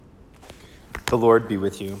The Lord be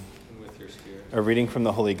with you. And with your spirit. A reading from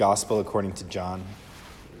the Holy Gospel according to John.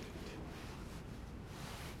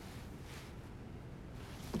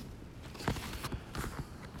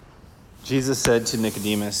 Jesus said to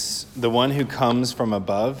Nicodemus, "The one who comes from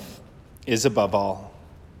above is above all.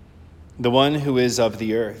 The one who is of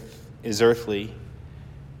the earth is earthly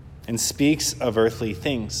and speaks of earthly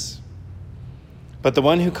things. But the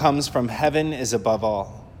one who comes from heaven is above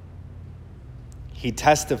all. He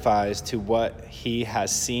testifies to what he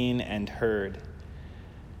has seen and heard,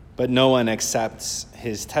 but no one accepts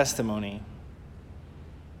his testimony.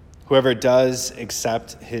 Whoever does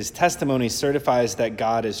accept his testimony certifies that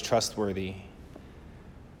God is trustworthy.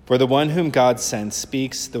 For the one whom God sent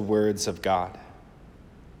speaks the words of God.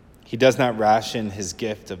 He does not ration his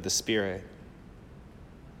gift of the Spirit.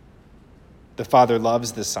 The Father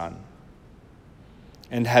loves the Son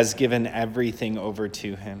and has given everything over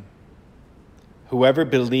to him. Whoever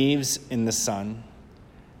believes in the Son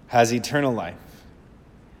has eternal life,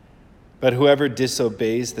 but whoever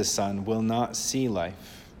disobeys the Son will not see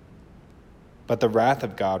life, but the wrath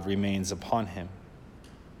of God remains upon him."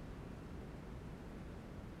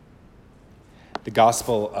 The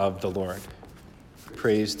Gospel of the Lord.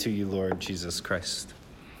 Praise to you, Lord Jesus Christ.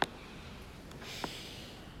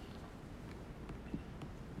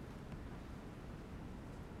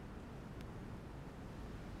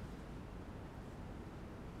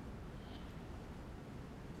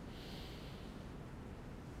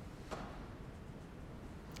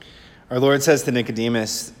 Our Lord says to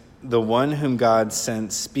Nicodemus, "The one whom God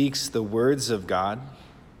sent speaks the words of God.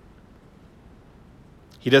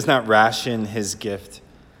 He does not ration his gift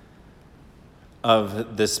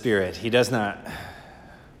of the Spirit. He does not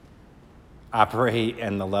operate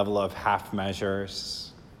in the level of half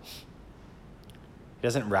measures. He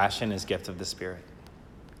doesn't ration his gift of the Spirit.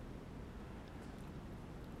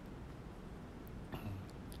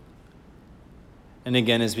 And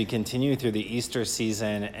again, as we continue through the Easter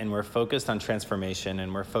season and we're focused on transformation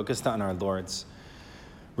and we're focused on our Lord's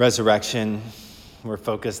resurrection, we're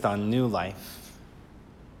focused on new life,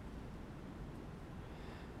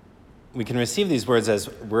 we can receive these words as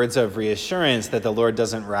words of reassurance that the Lord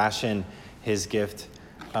doesn't ration his gift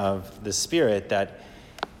of the Spirit, that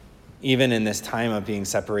even in this time of being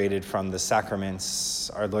separated from the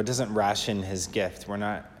sacraments, our Lord doesn't ration his gift. We're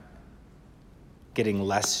not getting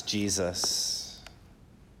less Jesus.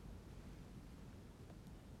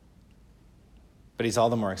 But he's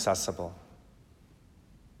all the more accessible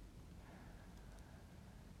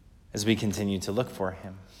as we continue to look for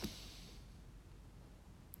him.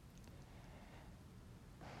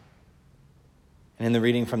 And in the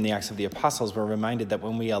reading from the Acts of the Apostles, we're reminded that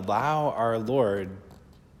when we allow our Lord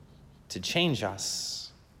to change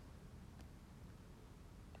us,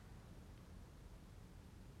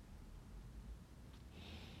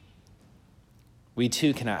 we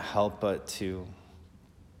too cannot help but to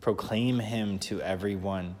proclaim him to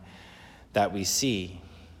everyone that we see.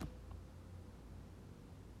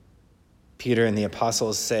 Peter and the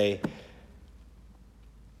apostles say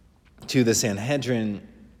to the Sanhedrin,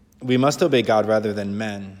 "We must obey God rather than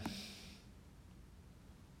men."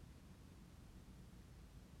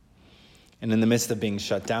 And in the midst of being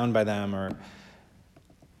shut down by them or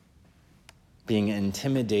being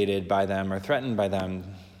intimidated by them or threatened by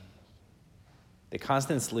them, they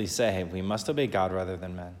constantly say, "We must obey God rather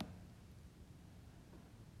than men."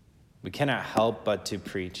 We cannot help but to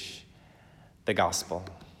preach the gospel.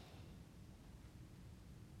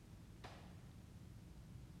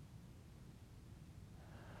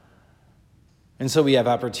 And so we have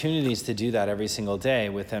opportunities to do that every single day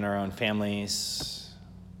within our own families,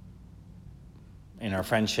 in our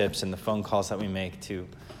friendships, and the phone calls that we make to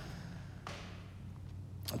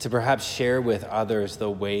perhaps share with others the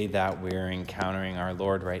way that we're encountering our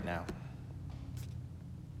Lord right now.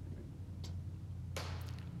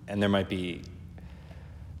 And there might be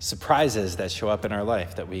surprises that show up in our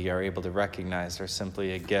life that we are able to recognize are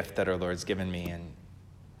simply a gift that our Lord's given me.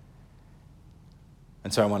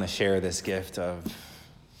 And so I want to share this gift of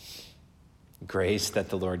grace that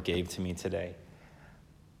the Lord gave to me today.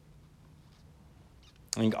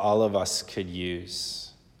 I think all of us could use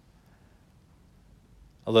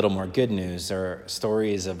a little more good news or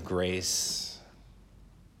stories of grace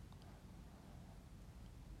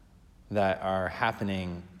that are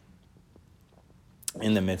happening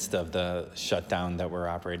in the midst of the shutdown that we're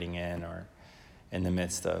operating in or in the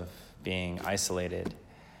midst of being isolated.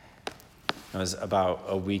 It was about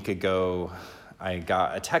a week ago, I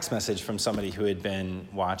got a text message from somebody who had been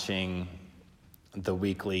watching the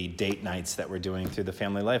weekly date nights that we're doing through the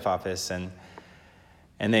Family Life Office.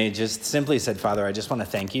 And they just simply said, Father, I just want to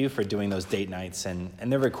thank you for doing those date nights. And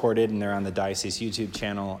they're recorded, and they're on the Diocese YouTube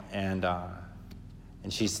channel. And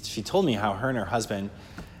she told me how her and her husband,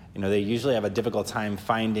 they usually have a difficult time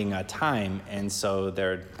finding a time. And so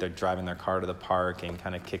they're driving their car to the park and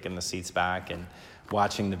kind of kicking the seats back and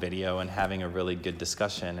watching the video and having a really good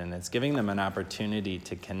discussion. And it's giving them an opportunity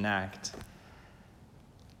to connect.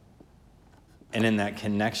 And in that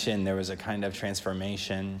connection, there was a kind of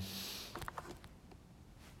transformation.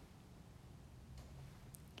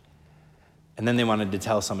 And then they wanted to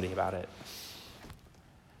tell somebody about it.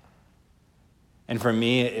 And for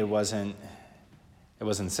me, it wasn't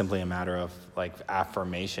simply a matter of like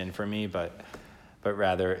affirmation for me, but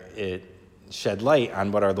rather it shed light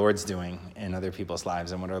on what our Lord's doing in other people's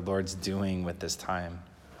lives and what our Lord's doing with this time.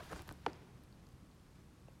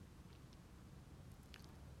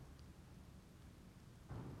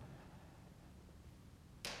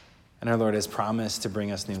 And our Lord has promised to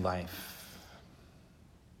bring us new life.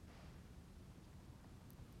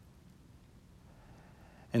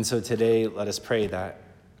 And so today, let us pray that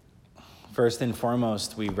first and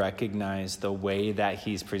foremost, we recognize the way that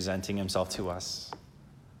he's presenting himself to us.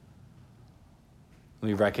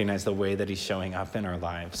 We recognize the way that he's showing up in our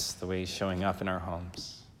lives, the way he's showing up in our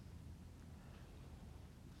homes.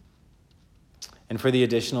 And for the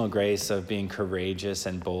additional grace of being courageous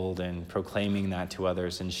and bold and proclaiming that to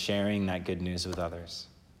others and sharing that good news with others,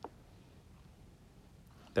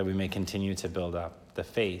 that we may continue to build up the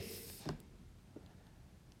faith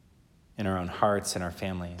in our own hearts and our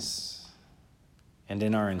families and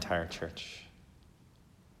in our entire church.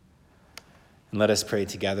 And let us pray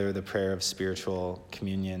together the prayer of spiritual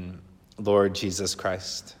communion. Lord Jesus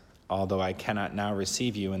Christ, although I cannot now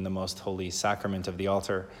receive you in the most holy sacrament of the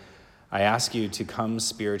altar, I ask you to come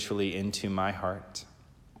spiritually into my heart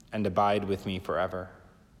and abide with me forever.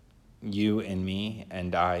 You in me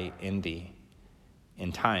and I in thee,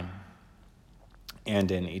 in time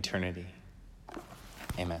and in eternity.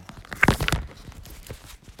 Amen.